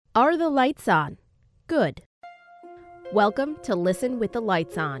Are the lights on? Good. Welcome to Listen with the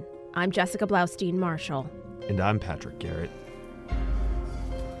Lights On. I'm Jessica Blaustein-Marshall. And I'm Patrick Garrett.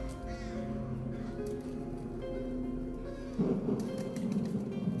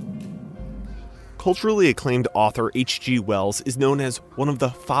 Culturally acclaimed author H.G. Wells is known as one of the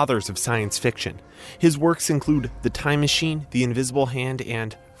fathers of science fiction. His works include The Time Machine, The Invisible Hand,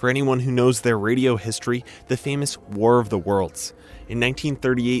 and, for anyone who knows their radio history, the famous War of the Worlds. In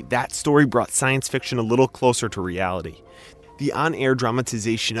 1938, that story brought science fiction a little closer to reality. The on-air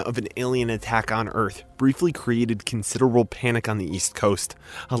dramatization of an alien attack on Earth briefly created considerable panic on the East Coast.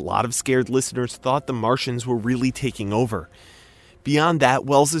 A lot of scared listeners thought the Martians were really taking over. Beyond that,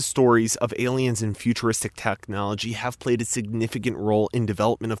 Wells' stories of aliens and futuristic technology have played a significant role in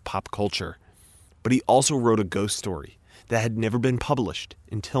development of pop culture. But he also wrote a ghost story that had never been published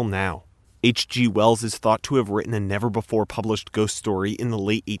until now. H.G. Wells is thought to have written a never-before-published ghost story in the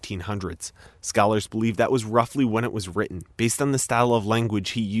late 1800s. Scholars believe that was roughly when it was written, based on the style of language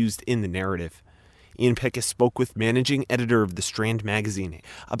he used in the narrative. Ian Pickus spoke with managing editor of The Strand magazine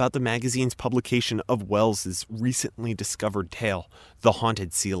about the magazine's publication of Wells' recently discovered tale, The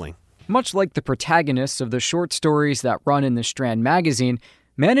Haunted Ceiling. Much like the protagonists of the short stories that run in The Strand magazine,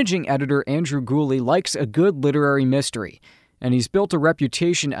 managing editor Andrew Gooley likes a good literary mystery, and he's built a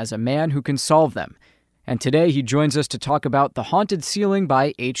reputation as a man who can solve them. And today he joins us to talk about The Haunted Ceiling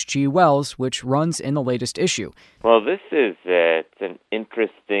by H.G. Wells, which runs in the latest issue. Well, this is it's an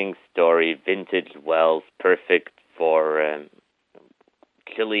interesting story, vintage Wells, perfect for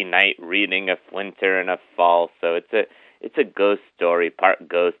chilly night reading of winter and of fall. So it's a ghost story, part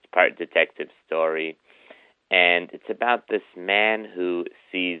ghost, part detective story. And it's about this man who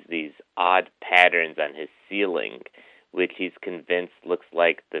sees these odd patterns on his ceiling, which he's convinced looks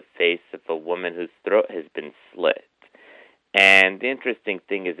like the face of a woman whose throat has been slit. And the interesting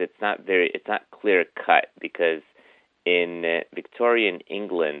thing is it's not clear cut, because in Victorian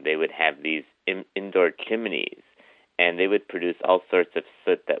England they would have these indoor chimneys, and they would produce all sorts of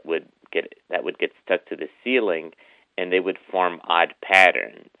soot that would get stuck to the ceiling, and they would form odd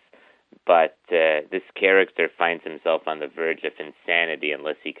patterns. But this character finds himself on the verge of insanity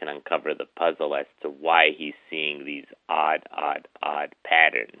unless he can uncover the puzzle as to why he's seeing these odd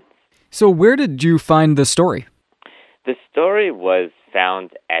patterns. So where did you find the story? The story was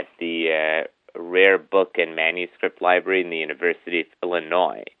found at the Rare Book and Manuscript Library in the University of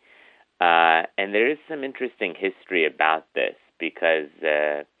Illinois. And there is some interesting history about this, because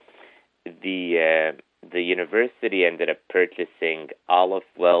the university ended up purchasing all of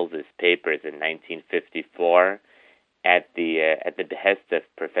Wells's papers in 1954 at the behest of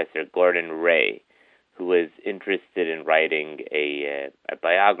Professor Gordon Ray, who was interested in writing a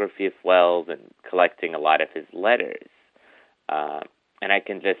biography of Wells and collecting a lot of his letters. And I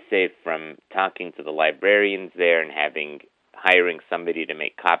can just say, from talking to the librarians there and hiring somebody to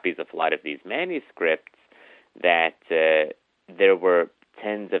make copies of a lot of these manuscripts, that there were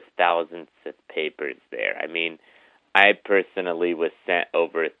tens of thousands of papers there. I mean, I personally was sent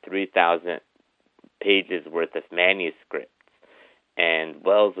over 3,000 pages worth of manuscripts. And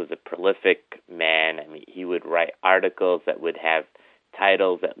Wells was a prolific man. I mean, he would write articles that would have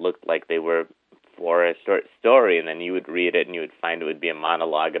titles that looked like they were for a short story, and then you would read it and you would find it would be a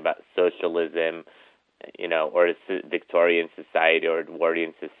monologue about socialism, or Victorian society or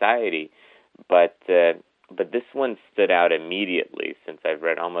Edwardian society. But this one stood out immediately, since I've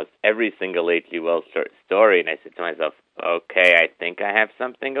read almost every single H.G. Wells short story, and I said to myself, okay, I think I have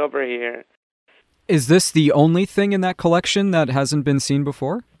something over here. Is this the only thing in that collection that hasn't been seen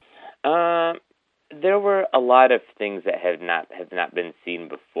before? There were a lot of things that have not been seen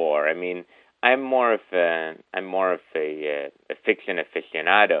before. I mean, I'm more of a fiction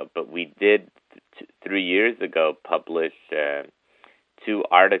aficionado, but we did 3 years ago publish 2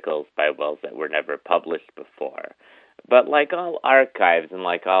 articles by Wells that were never published before. But like all archives and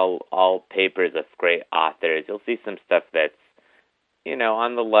like all papers of great authors, you'll see some stuff that's,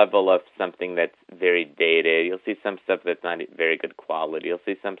 on the level of something that's very dated. You'll see some stuff that's not very good quality. You'll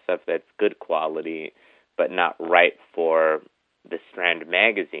see some stuff that's good quality, but not right for the Strand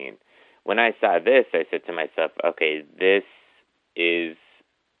magazine. When I saw this, I said to myself, okay, this is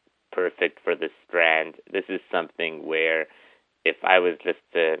perfect for the Strand. This is something where if I was just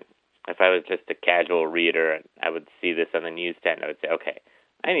a casual reader, I would see this on the newsstand, I would say, okay,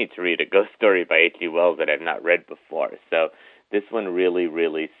 I need to read a ghost story by H.G. Wells that I've not read before. So this one really,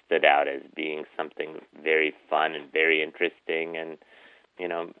 really stood out as being something very fun and very interesting. And,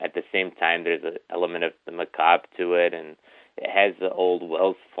 at the same time, there's an element of the macabre to it, and it has the old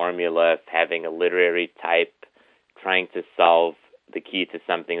Wells formula of having a literary type trying to solve the key to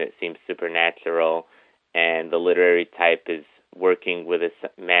something that seems supernatural, and the literary type is working with a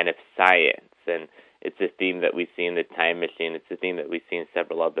man of science. And it's a theme that we see in The Time Machine. It's a theme that we see in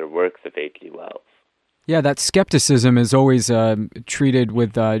several other works of H.G. Wells. Yeah, that skepticism is always treated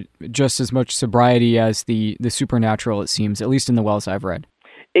with just as much sobriety as the supernatural, it seems, at least in the Wells I've read.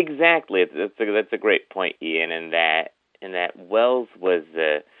 Exactly. That's a great point, Ian, in that Wells was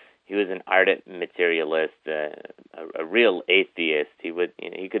he was an ardent materialist, a real atheist.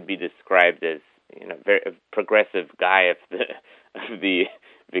 He could be described as a progressive guy of the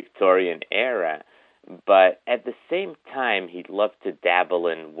Victorian era, but at the same time he loved to dabble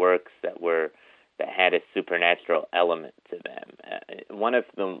in works that had a supernatural element to them. One of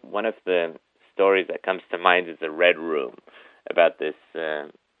the stories that comes to mind is The Red Room, about this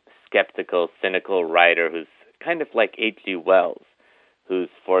skeptical, cynical writer who's kind of like H.G. Wells, who's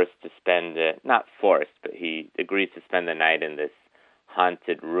forced to spend, not forced, but he agrees to spend the night in this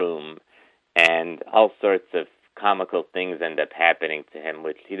haunted room, and all sorts of comical things end up happening to him,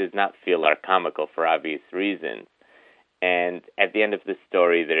 which he does not feel are comical for obvious reasons. And at the end of the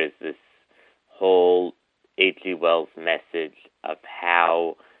story, there is this whole H.G. Wells message of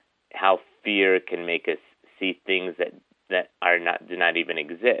how fear can make us see things that do not even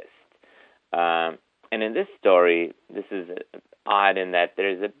exist. And in this story, this is odd in that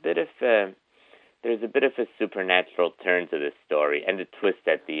there's a bit of a supernatural turn to this story and a twist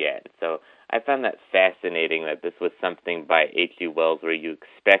at the end. So I found that fascinating, that this was something by H.G. Wells where you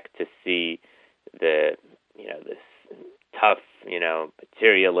expect to see this tough,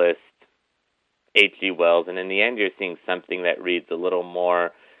 materialist H.G. Wells, and in the end you're seeing something that reads a little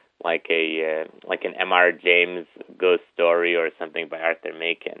more like an M.R. James ghost story or something by Arthur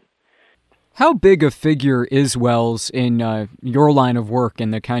Machen. How big a figure is Wells in your line of work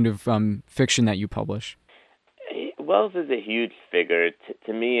and the kind of fiction that you publish? Wells is a huge figure.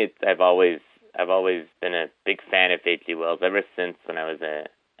 To me, I've always been a big fan of H.G. Wells ever since when I was a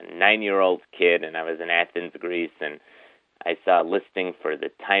 9-year-old kid and I was in Athens, Greece, and I saw a listing for The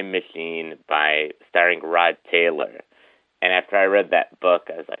Time Machine starring Rod Taylor. And after I read that book,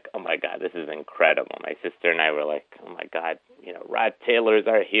 I was like, oh my God, this is incredible. My sister and I were like, oh my God, Rod Taylor is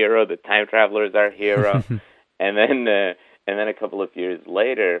our hero, the time traveler is our hero. and then a couple of years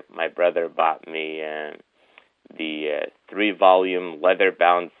later, my brother bought me the 3-volume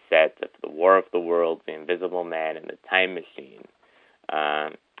leather-bound set of The War of the Worlds, The Invisible Man, and The Time Machine.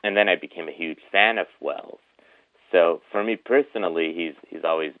 And then I became a huge fan of Wells. So for me personally, he's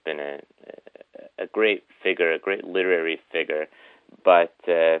always been a great figure, a great literary figure. But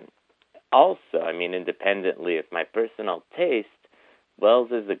also, independently of my personal taste,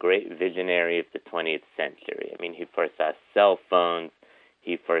 Wells is a great visionary of the 20th century. He foresaw cell phones,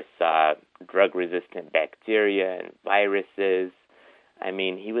 he foresaw drug-resistant bacteria and viruses.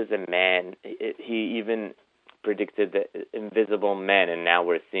 He was a man. He even predicted the invisible men, and now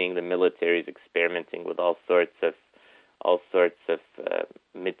we're seeing the militaries experimenting with all sorts of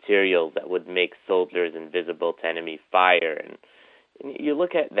materials that would make soldiers invisible to enemy fire. And you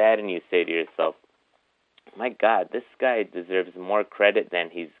look at that and you say to yourself, my God, this guy deserves more credit than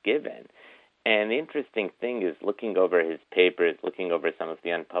he's given. And the interesting thing is, looking over his papers, looking over some of the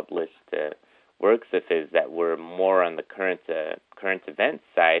unpublished works of his that were more on the current events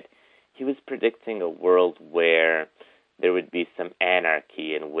side, he was predicting a world where there would be some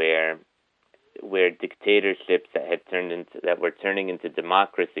anarchy and where dictatorships that were turning into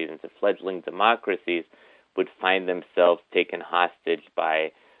democracies, into fledgling democracies, would find themselves taken hostage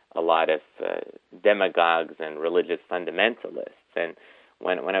by a lot of demagogues and religious fundamentalists. And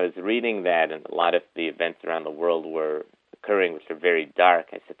when I was reading that, and a lot of the events around the world were occurring, which are very dark,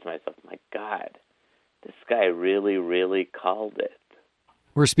 I said to myself, my God, this guy really, really called it.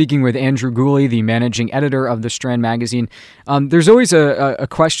 We're speaking with Andrew Gooley, the managing editor of The Strand magazine. There's always a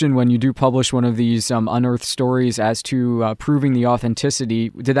question when you do publish one of these unearthed stories as to proving the authenticity.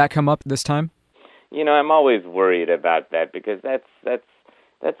 Did that come up this time? I'm always worried about that, because that's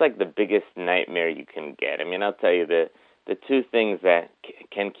like the biggest nightmare you can get. I'll tell you, the two things that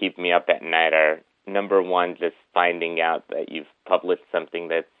can keep me up at night are, number one, just finding out that you've published something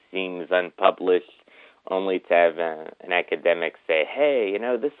that seems unpublished, only to have an academic say, hey,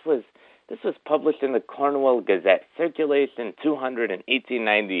 this was published in the Cornwall Gazette, circulation 200 in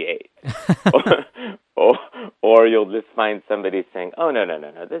 1898. or you'll just find somebody saying, oh, no,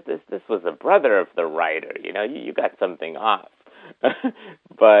 this was a brother of the writer, you got something off.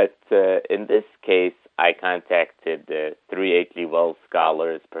 But in this case, I contacted 3 H.G. Wells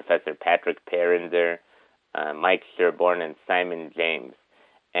scholars, Professor Patrick Perrinder, Mike Sherborne, and Simon James.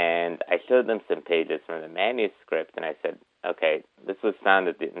 And I showed them some pages from the manuscript, and I said, okay, this was found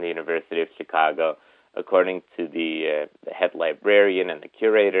in the University of Chicago. According to the head librarian and the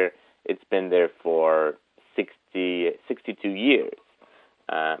curator, it's been there for 62 years.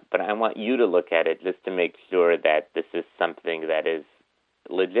 But I want you to look at it just to make sure that this is something that is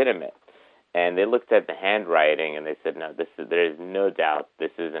legitimate. And they looked at the handwriting and they said, no, there is no doubt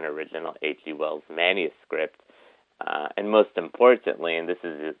this is an original H.G. Wells manuscript. And most importantly, and this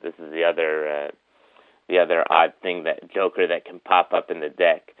is the other odd thing, that joker that can pop up in the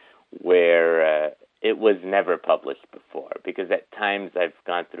deck, where it was never published before. Because at times I've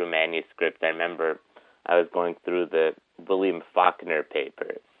gone through manuscripts. I remember I was going through the William Faulkner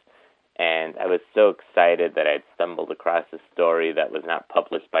papers, and I was so excited that I'd stumbled across a story that was not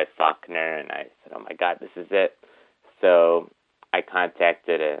published by Faulkner, and I said, oh my God, this is it. So I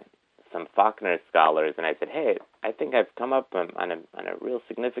contacted some Faulkner scholars, and I said, hey, I think I've come up on a real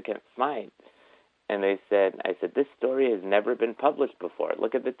significant find. And I said, this story has never been published before.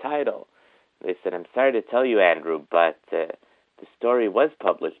 Look at the title. They said, I'm sorry to tell you, Andrew, but the story was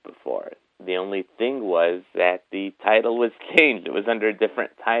published before. The only thing was that the title was changed. It was under a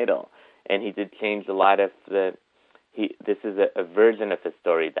different title. And he did change a lot of this is a version of the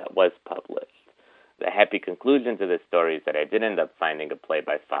story that was published. The happy conclusion to the story is that I did end up finding a play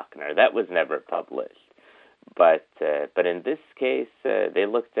by Faulkner. That was never published. But in this case, they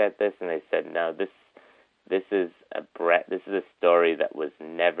looked at this and they said, no, this is a story that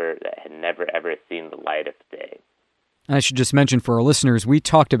had never ever seen the light of day. I should just mention for our listeners, we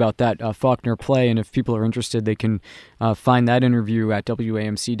talked about that Faulkner play, and if people are interested, they can find that interview at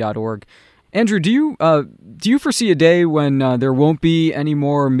WAMC.org. Andrew, do you foresee a day when there won't be any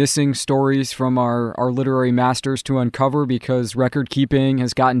more missing stories from our literary masters to uncover because record keeping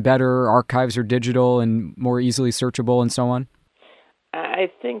has gotten better, archives are digital and more easily searchable, and so on?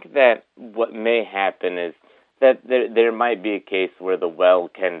 I think that what may happen is that there might be a case where the well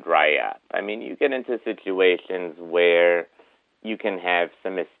can dry up. I mean, you get into situations where you can have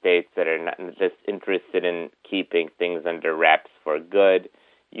some estates that are not just interested in keeping things under wraps for good.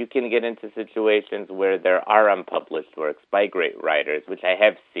 You can get into situations where there are unpublished works by great writers, which I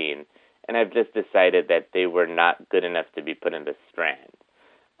have seen, and I've just decided that they were not good enough to be put in the Strand.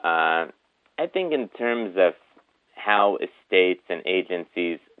 I think in terms of how estates and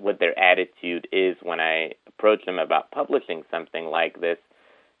agencies, what their attitude is when I approach them about publishing something like this,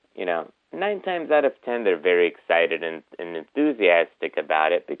 9 times out of 10 they're very excited and enthusiastic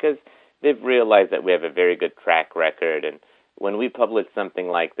about it because they've realized that we have a very good track record, and when we publish something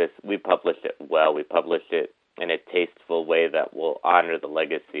like this, we publish it well. We publish it in a tasteful way that will honor the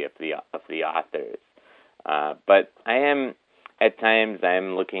legacy of the authors. But at times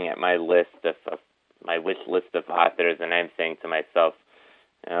I'm looking at my list of my wish list of authors, and I'm saying to myself,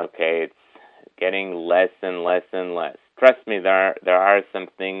 okay, it's getting less and less and less. Trust me, there are some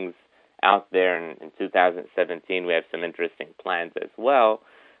things out there, and in 2017 we have some interesting plans as well,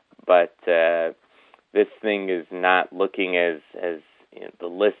 but this thing is not looking as the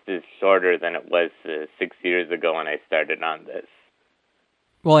list is shorter than it was 6 years ago when I started on this.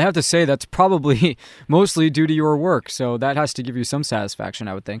 Well, I have to say that's probably mostly due to your work, so that has to give you some satisfaction,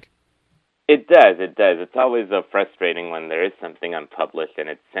 I would think. It does. It's always so frustrating when there is something unpublished and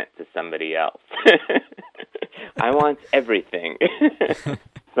it's sent to somebody else. I want everything.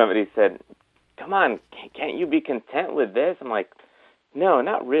 Somebody said, come on, can't you be content with this? I'm like, no,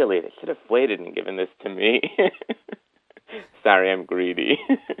 not really. They should have waited and given this to me. Sorry, I'm greedy.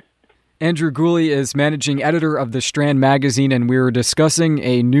 Andrew Gooley is managing editor of The Strand magazine, and we're discussing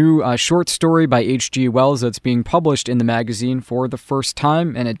a new short story by H.G. Wells that's being published in the magazine for the first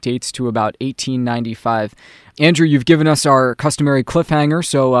time, and it dates to about 1895. Andrew, you've given us our customary cliffhanger,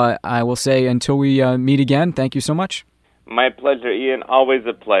 so I will say until we meet again, thank you so much. My pleasure, Ian. Always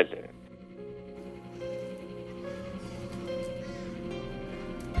a pleasure.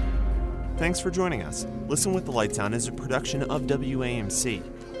 Thanks for joining us. Listen with the Lights On is a production of WAMC.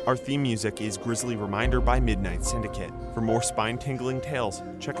 Our theme music is Grizzly Reminder by Midnight Syndicate. For more spine-tingling tales,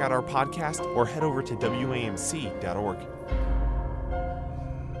 check out our podcast or head over to WAMC.org.